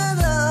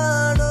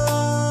നിന്നതാണോ?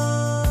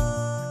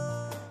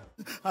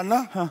 അണ്ണാ,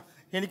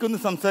 എനിക്കൊന്ന്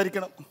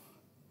സംസാരിക്കണം.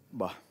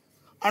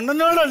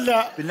 അണ്ണനോടല്ല,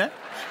 പിന്നെ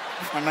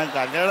അണ്ണൻ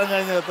കല്യാണം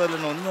കഴിഞ്ഞ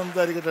ഒന്ന്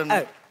സംസാരിക്കട്ടെ.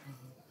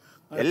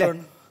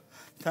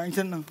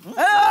 താങ്ക്സ് അണ്ണ.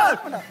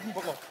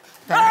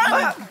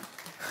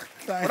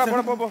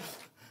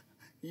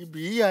 ഈ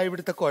ബി ആയി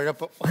ഇവിടുത്തെ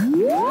കുഴപ്പം.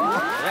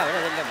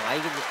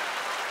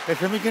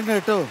 വിഷമിക്കണ്ട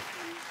കേട്ടോ,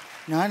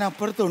 ഞാൻ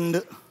അപ്പുറത്തുണ്ട്.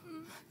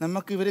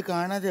 നമുക്ക് ഇവര്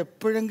കാണാതെ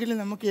എപ്പോഴെങ്കിലും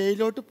നമുക്ക്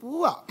എയിലോട്ട്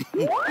പോവാ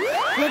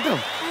കേട്ടോ.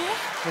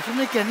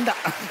 വിഷമിക്കണ്ട.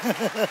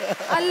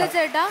 അല്ല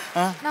ചേട്ടാ,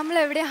 നമ്മൾ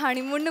എവിടെ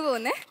ഹണിമൂണിന്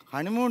പോകുന്നേ?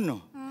 ഹണിമൂണിനോ?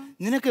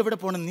 നിനക്ക് എവിടെ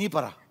പോണം നീ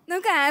പറ.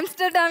 നമുക്ക്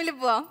ആംസ്റ്റർഡാമിൽ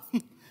പോവാം.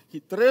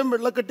 ഇത്രയും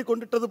വെള്ളക്കെട്ടി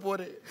കൊണ്ടിട്ടത്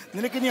പോരെ,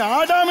 നിനക്ക് ഇനി ആ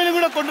ഡാമിനും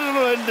കൂടെ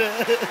കൊണ്ടിടണോ? എന്റെ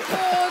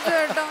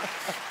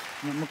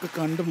നമുക്ക്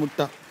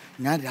കണ്ടുമുട്ടാം.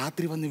 ഞാൻ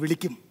രാത്രി വന്ന്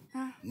വിളിക്കും,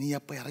 നീ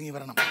അപ്പ ഇറങ്ങി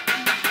വരണം.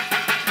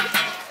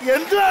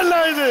 എന്തല്ല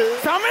ഇത്?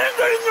 സമയം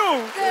കഴിഞ്ഞു.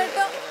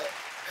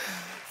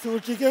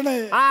 സൂക്ഷിക്കണേ.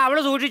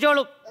 അവള്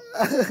സൂക്ഷിച്ചോളും.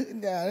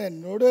 ഞാൻ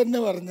എന്നോട് തന്നെ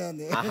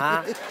പറഞ്ഞാന്ന്.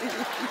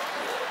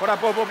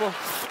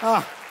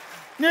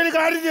 നീ ഒരു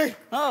കാര്യം ചെയ്യ്,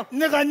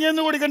 ഇന്ന്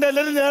കഞ്ഞിയൊന്നും കുടിക്കണ്ട,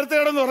 എല്ലാവരും നേരത്തെ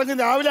കിടന്ന് ഉറങ്ങും.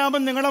 രാവിലെ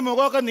ആകുമ്പോൾ നിങ്ങളുടെ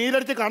മുഖമൊക്കെ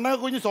നീരടിച്ച് കണ്ണൊക്കെ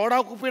കുഞ്ഞ് സോഡാ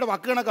കുപ്പിയുടെ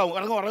വക്ക് കണക്കാവും.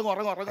 ഉറങ്ങും.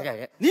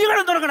 നീ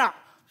കിടന്നുറങ്ങണ.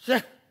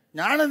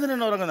 ഞാൻ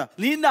എന്തിനാണ് ഉറങ്ങുന്ന?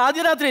 നീ ഇന്ന്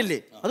ആദ്യ രാത്രിയല്ലേ,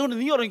 അതുകൊണ്ട്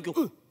നീ ഉറങ്ങിക്കോ.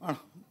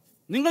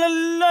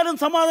 നിങ്ങളെല്ലാരും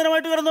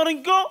സമാധാനമായിട്ട്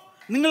കിടന്നുറങ്ങിക്കോ.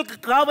 നിങ്ങൾക്ക്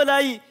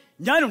കാവലായി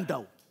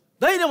ഞാനുണ്ടാവും.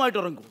 ധൈര്യമായിട്ട്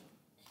ഉറങ്ങും.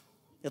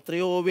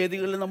 എത്രയോ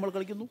വേദികളിൽ നമ്മൾ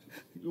കളിക്കുന്നു.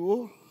 അയ്യോ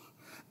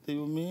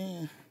ദൈവമേ.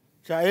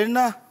 ചായണ്ണ,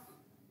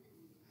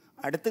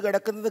 അടുത്ത്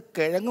കിടക്കുന്നത്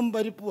കിഴങ്ങും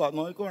പരിപ്പുവാ,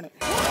 നോക്കണേ.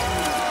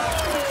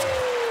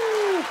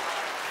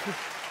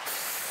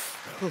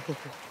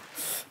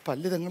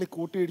 പല്ല് തങ്ങളി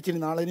കൂട്ടിയിടിച്ചിന്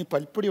നാളെ ഇനി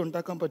പൽപ്പൊടി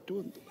ഉണ്ടാക്കാൻ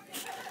പറ്റുമോ?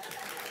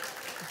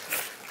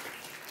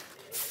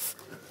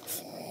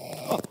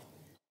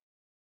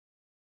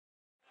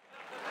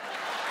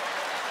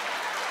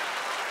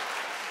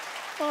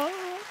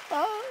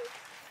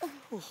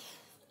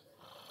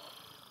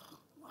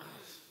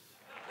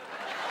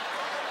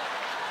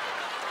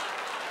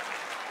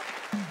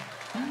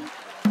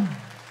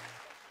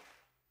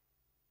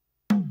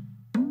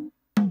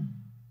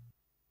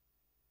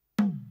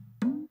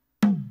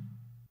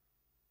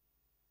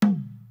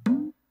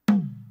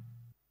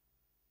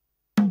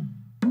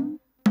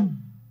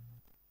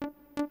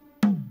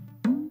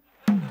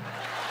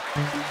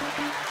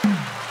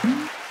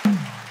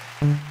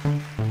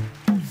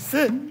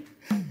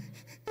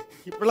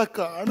 ഇവളെ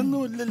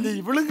കാണുന്നുമില്ലല്ലേ,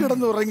 ഇവളും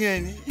കിടന്നുറങ്ങിയ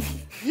ഇനി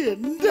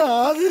എന്റെ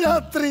ആദ്യ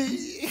രാത്രി.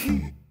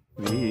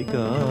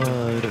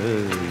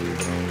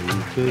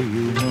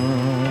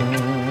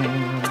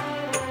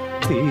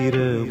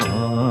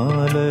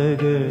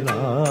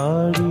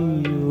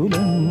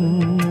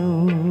 തിരമാലകളാടിയുലഞ്ഞു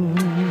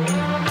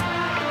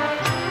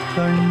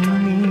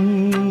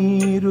കണ്ണീരുപ്പു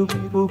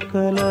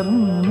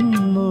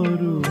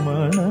കലർന്നൊരു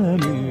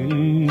മണലിൽ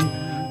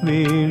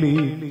വേളി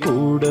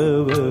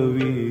കൂടവ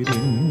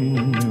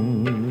വിരിഞ്ഞു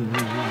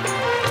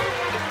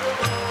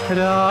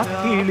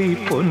രാക്കിളി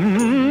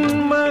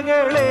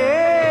പൊന്മകളെ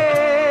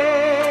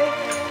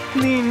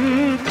നിൻ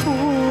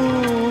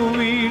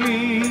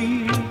പൂവിളി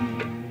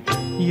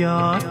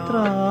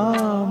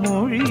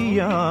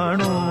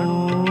യാത്രാമൊഴിയാണോ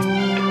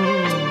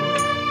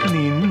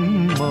നിൻ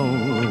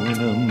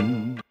മൗനം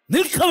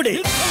നിൽക്കവിടെ.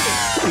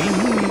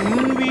 പിൻവിളിയാണോ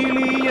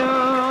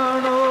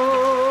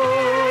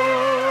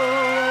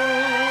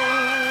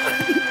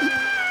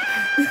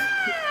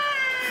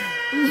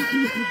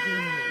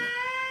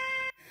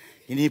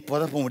ഇനി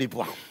പുതപ്പ് മൂടി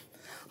പോവാം.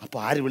 അപ്പോൾ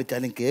ആര്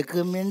വിളിച്ചാലും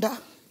കേൾക്കുകയും വേണ്ട,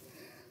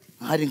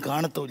 ആരും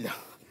കാണത്തുമില്ല.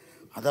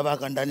 അഥവാ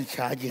കണ്ടാലും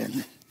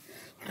ഷാജിയാണ്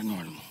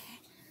അടങ്ങുവാണ്.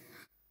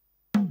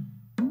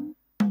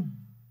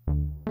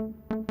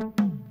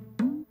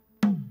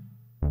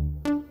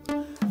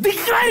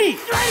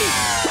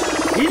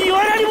 ഇനി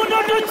ഒരടി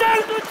മുന്നോട്ട് വെച്ചാൽ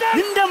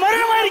നിന്റെ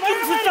മരണമായിരിക്കും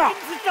ശിക്ഷ.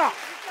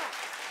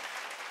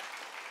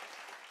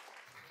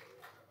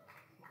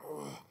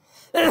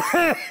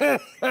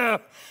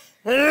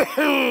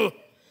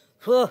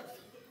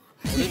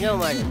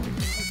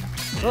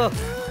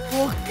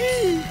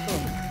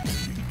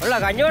 ഉള്ള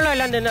കഞ്ഞിവെള്ളം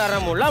എല്ലാം നിന്ന്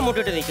പറഞ്ഞാൽ മുള്ള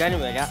മുട്ടിട്ട്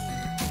നിൽക്കാനും വര.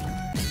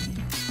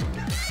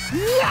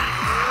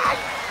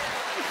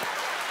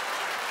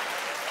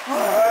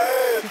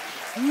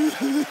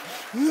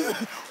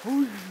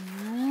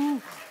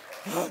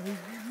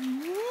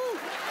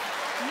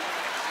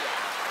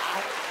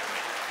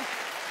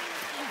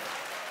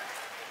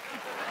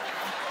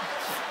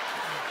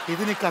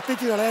 ഇതിന്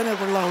കത്തിച്ച് കളയാനേ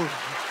കൊള്ളാവൂ.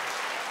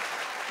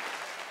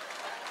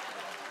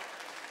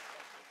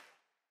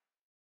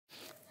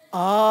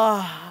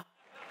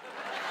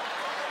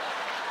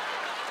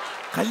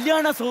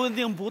 കല്യാണ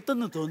സൗന്ദര്യം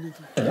പൂത്തെന്ന്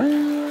തോന്നുന്നു.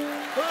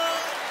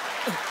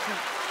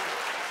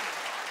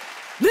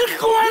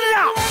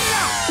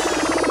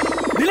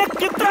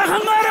 നിനക്കിത്ര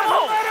അഹങ്കാരമോ?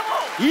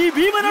 ഈ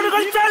ഭീമനോട്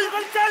കളിച്ചാൽ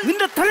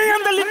നിന്റെ തല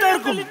ഞാൻ തല്ലി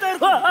തീർക്കും.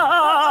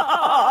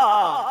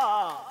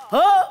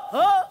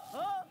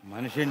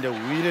 മനുഷ്യന്റെ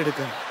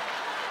ഉയിരെടുക്കാൻ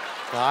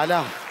കാല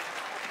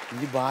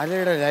ഈ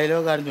ബാലയുടെ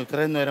ഡയലോഗായിരുന്നു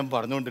ഇത്രയും നേരം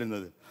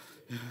പറഞ്ഞുകൊണ്ടിരുന്നത്.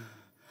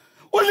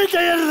 ഒന്നും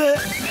ചെയ്യരുത്,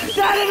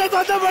 ഞാനെന്നെ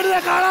സ്വന്തപ്പെടുന്ന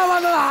കാണാൻ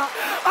വന്നതാ,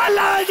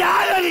 അല്ലാതെ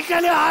ഞാൻ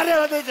ഒരിക്കലും ആരെ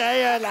ഒന്നും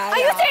ചെയ്യല.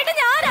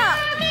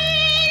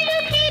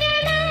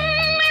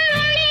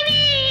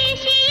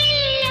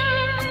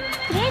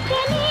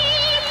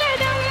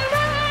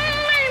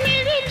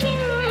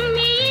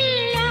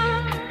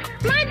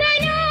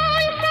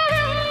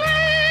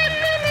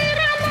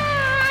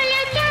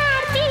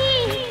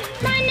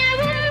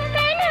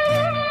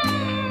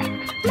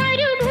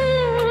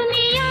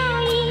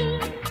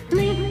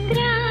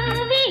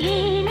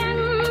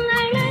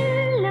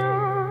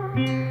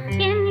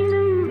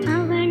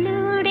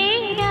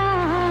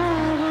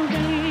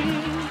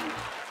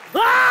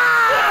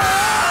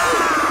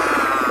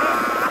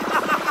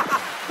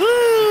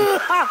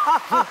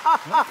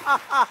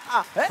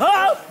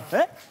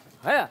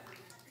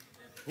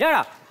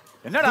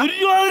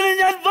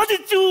 ഞാൻ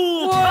വധിച്ചു.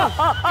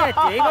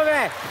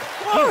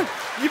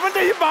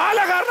 ഇവന്റെ ഈ ബാല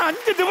കാരണം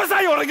 5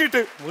 ദിവസമായി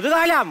ഉറങ്ങിയിട്ട്.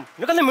 മുതുകാലം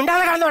നിനക്കൊന്നും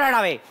മിണ്ടാതെ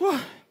കാണുന്നോടാവേ.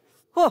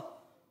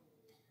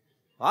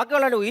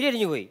 ബാക്കിയുള്ള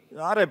ഉയരിഞ്ഞു പോയി.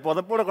 ആരെ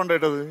പുതപ്പൂടെ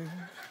കൊണ്ടുപോയിട്ടത്?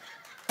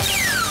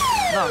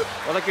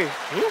 ഉടക്ക്.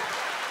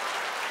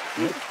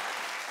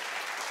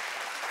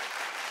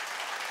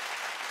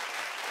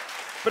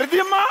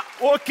 പ്രതിമ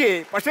ഓക്കെ,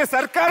 പക്ഷെ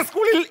സർക്കാർ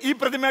സ്കൂളിൽ ഈ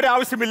പ്രതിമയുടെ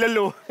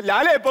ആവശ്യമില്ലല്ലോ.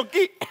 ലാലേ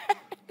പൊക്കി.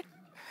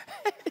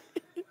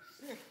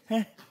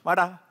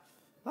 വാടാ,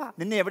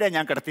 നിന്നെ എവിടെയാ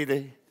ഞാൻ കിടത്തിയത്?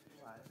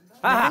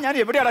 ഞാൻ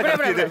എവിടെയാണ്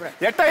കിടത്തിയത്?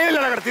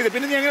 8 കിടത്തിയത്.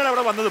 പിന്നെ നീ എങ്ങനെയാണ്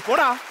അവിടെ വന്നത്?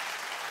 പോടാ,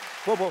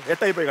 പോ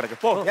 8 പോയി കിടക്ക്.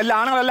 പോ. എല്ലാ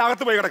ആണുങ്ങളെല്ലാം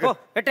അകത്ത് പോയി കിടക്ക്.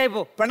 8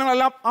 പോ.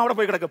 പെണ്ണുങ്ങളെല്ലാം അവിടെ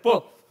പോയി കിടക്ക്. പോ.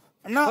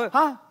 എന്നാ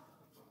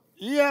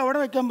ഈ അവിടെ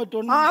വെക്കാൻ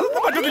പറ്റുമോ?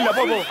 അതൊന്നും പറ്റത്തില്ല.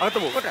 പോ അകത്ത്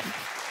പോ.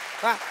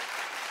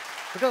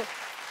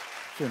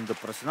 എന്ത്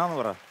പ്രശ്നാന്ന്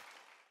പറ.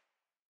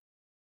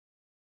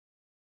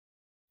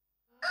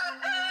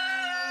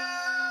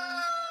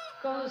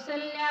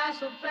 कौसल्या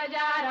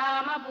सुप्रजा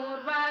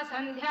रामपूर्वा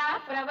सन्ध्या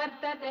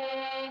प्रवर्तते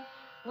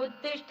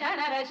उत्तिष्ठ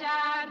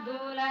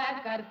नरशार्दूल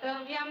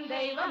कर्तव्यं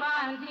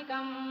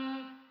दैवमान्धिकम्.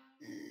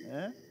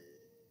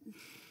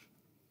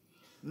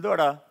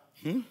 എന്തുവാടാ?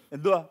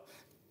 എന്തുവാ?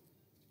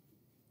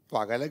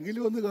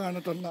 പകലെങ്കിലും ഒന്ന്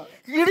കാണട്ടല്ല.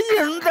 ഇടി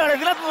എന്താണ്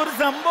ഇതിനകത്ത് ഒരു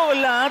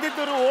സംഭവമല്ല.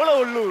 ആദ്യത്തെ ഒരു ഓളേ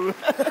ഉള്ളൂ.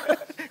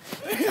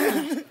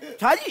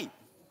 ഷാജി,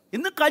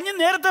 ഇന്ന് കഞ്ഞി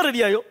നേരത്തെ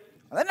റെഡിയായോ?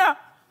 അതെന്നാ?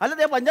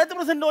 അല്ലതെ പഞ്ചായത്ത്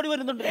പ്രസിഡന്റ് ഓടി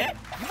വരുന്നുണ്ട്.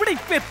 ഇവിടെ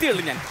ഇപ്പൊ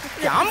എത്തിയുള്ളൂ. ഞാൻ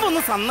ക്യാമ്പ്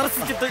ഒന്ന്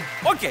സന്ദർശിച്ചിട്ട്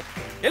ഓക്കെ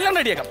എല്ലാം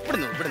റെഡിയാക്കാം.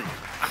 ഇവിടുന്ന്.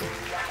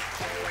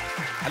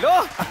 ഹലോ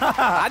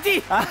ആജി,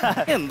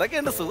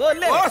 എന്തൊക്കെയുണ്ട്?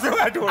 സുഖമല്ലേ?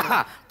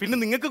 പിന്നെ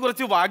നിങ്ങൾക്ക്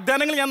കുറച്ച്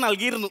വാഗ്ദാനങ്ങൾ ഞാൻ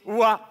നൽകിയിരുന്നു.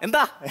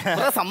 എന്താ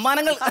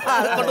സമ്മാനങ്ങൾ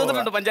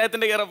കൊണ്ടുവന്നിട്ടുണ്ട്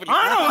പഞ്ചായത്തിന്റെ കെയറോഫിൽ.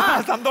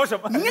 സന്തോഷം.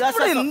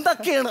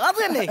 എന്തൊക്കെയാണ് അത്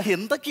തന്നെ?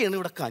 എന്തൊക്കെയാണ്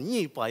ഇവിടെ?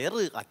 കഞ്ഞി,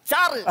 പയറ്,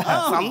 അച്ചാറ്.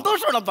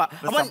 സന്തോഷമാണപ്പാ.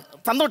 അപ്പൊ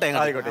സന്തോട്ടെ.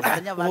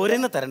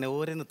 ഓരോന്ന്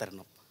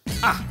തരണം.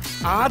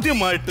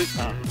 ആദ്യമായിട്ട്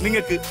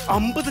നിങ്ങൾക്ക്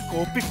 50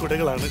 കോപ്പി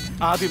കുടകളാണ്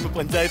ആദ്യം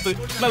പഞ്ചായത്ത്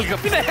നൽകുക.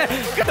 പിന്നെ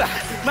കേട്ടാ,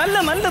 നല്ല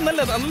നല്ല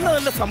നല്ല നല്ല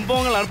നല്ല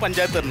സംഭവങ്ങളാണ്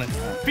പഞ്ചായത്ത് തരുന്നത്.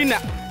 പിന്നെ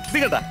ഇത്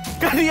കേട്ടാ,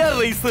 കരിയാർ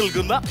റൈസ്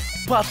നൽകുന്ന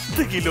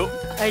 10 കിലോ.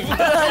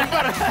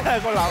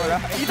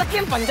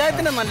 ഇതൊക്കെയാണ്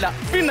പഞ്ചായത്തിന്റെ നല്ല.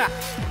 പിന്നെ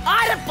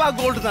ആരപ്പ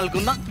ഗോൾഡ്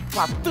നൽകുന്ന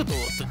 10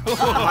 തോർത്ത്.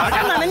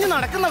 നനഞ്ഞ്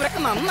നടക്കുന്നവരൊക്കെ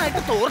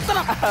നന്നായിട്ട്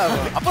തോർത്തണം.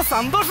 അപ്പൊ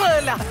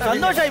സന്തോഷമല്ല?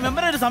 സന്തോഷമായി.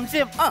 മെമ്പർ ഒരു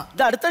സംശയം,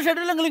 ഇത് അടുത്ത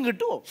ഷെഡ്യൂളെങ്കിലും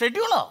കിട്ടുമോ?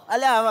 ഷെഡ്യൂളോ?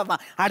 അല്ല,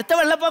 അടുത്ത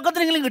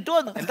വെള്ളപ്പൊക്കത്തിനെങ്കിലും കിട്ടുമോ?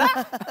 എന്താ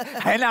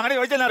അതിന് അങ്ങനെ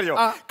ചോദിച്ചാൽ അറിയോ?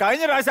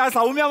 കഴിഞ്ഞ പ്രാവശ്യം ആ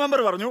സൗമ്യ മെമ്പർ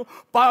പറഞ്ഞു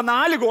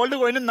 4 ഗോൾഡ്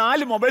കോയിനും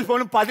 4 മൊബൈൽ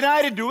ഫോണും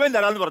 10,000 രൂപയും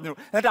തരാന്ന് പറഞ്ഞു.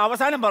 എന്നിട്ട്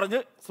അവസാനം പറഞ്ഞ്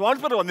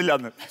സ്പോൺസർ വന്നില്ല.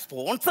 അന്ന്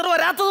സ്പോൺസർ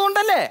വരാത്തത്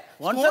കൊണ്ടല്ലേ?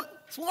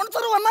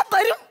 സ്പോൺസർ വന്നാൽ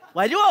തരും.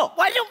 വരുമോ?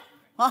 വരും.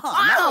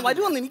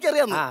 വരുമെന്ന്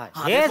എനിക്കറിയാം.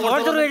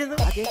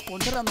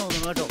 സ്പോൺസറാന്ന്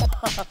തോന്നുന്നു കേട്ടോ.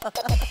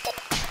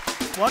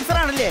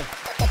 സ്പോൺസറാണല്ലേ?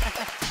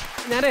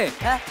 ഞാനേ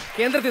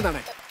കേന്ദ്രത്തിൽ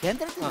നിന്നാണേ.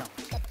 കേന്ദ്രത്തിൽ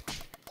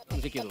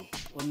ചെക്ക് ചെയ്തു.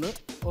 1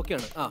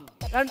 ഓക്കെയാണ്.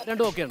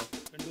 2 ഓക്കെയാണ്.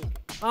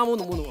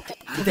 3 ഓക്കെ.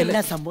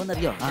 ഇതെല്ലാം സംഭവം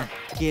അറിയോ?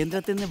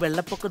 കേന്ദ്രത്തിൽ നിന്ന്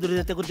വെള്ളപ്പൊക്ക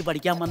ദുരിതത്തെ കുറിച്ച്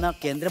പഠിക്കാൻ വന്ന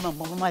കേന്ദ്ര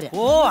മെമ്പർമാരാ.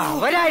 ഓ,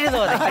 അവരായിരുന്നു.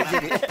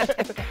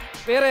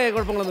 വേറെ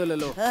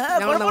കുഴപ്പങ്ങളൊന്നുമില്ലല്ലോ?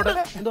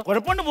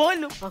 കുഴപ്പമുണ്ട്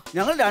പോയല്ലോ.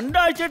 ഞങ്ങൾ 2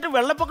 ആഴ്ചയായിട്ട്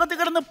വെള്ളപ്പൊക്കത്തിൽ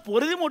കിടന്ന്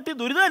പൊറുതി മുട്ടി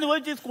ദുരിതം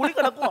അനുഭവിച്ച് സ്കൂളിൽ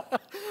കിടക്കുവോ.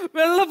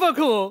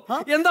 വെള്ളപ്പൊക്കമോ?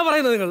 എന്താ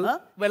പറയുന്നത് നിങ്ങൾ?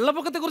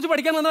 വെള്ളപ്പൊക്കത്തെ കുറിച്ച്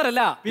പഠിക്കാൻ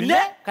വന്നവരല്ല.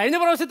 പിന്നെ കഴിഞ്ഞ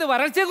പ്രാവശ്യത്തെ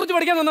വരൾച്ചയെ കുറിച്ച്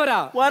പഠിക്കാൻ വന്നവരാ.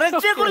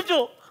 വരൾച്ചയെ കുറിച്ചോ?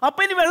 അപ്പൊ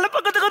ഇനി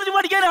വെള്ളപ്പൊക്കത്തെ കുറിച്ച്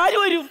പഠിക്കാൻ ആര്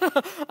വരും?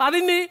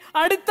 അതിന്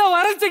അടുത്ത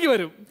വരൾച്ചയ്ക്ക്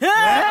വരും.